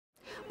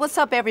What's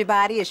up,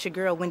 everybody? It's your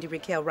girl, Wendy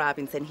Raquel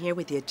Robinson, here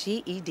with your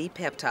GED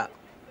Pep Talk.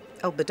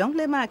 Oh, but don't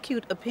let my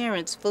cute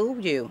appearance fool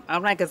you,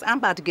 all right? Because I'm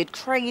about to get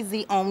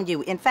crazy on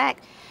you. In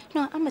fact,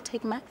 I'm going to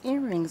take my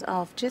earrings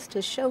off just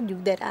to show you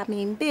that I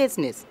mean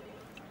business.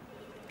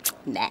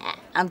 Nah,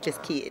 I'm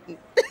just kidding.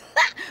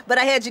 But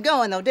I had you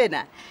going, though, didn't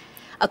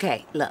I?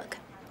 Okay, look.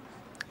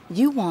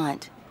 You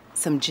want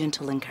some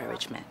gentle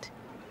encouragement.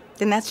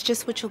 Then that's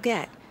just what you'll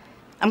get.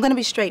 I'm going to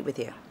be straight with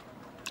you.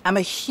 I'm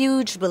a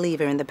huge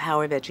believer in the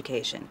power of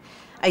education.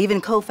 I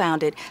even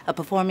co-founded a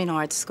performing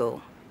arts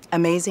school,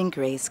 Amazing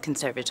Grace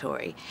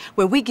Conservatory,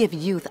 where we give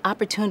youth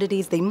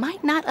opportunities they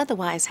might not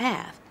otherwise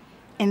have.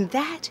 And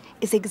that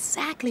is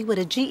exactly what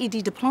a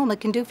GED diploma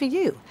can do for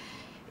you.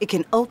 It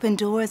can open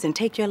doors and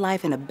take your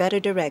life in a better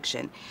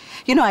direction.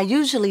 I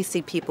usually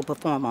see people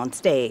perform on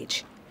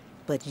stage,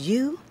 but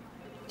you're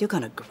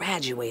gonna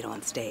graduate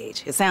on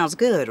stage. It sounds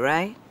good,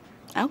 right?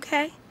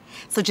 Okay.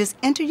 So just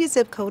enter your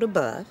zip code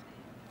above.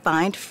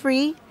 Find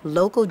free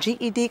local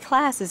GED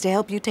classes to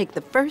help you take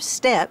the first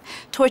step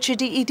towards your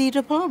GED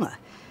diploma.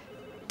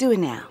 Do it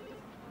now.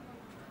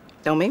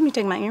 Don't make me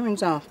take my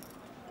earrings off.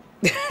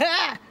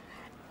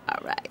 All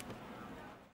right.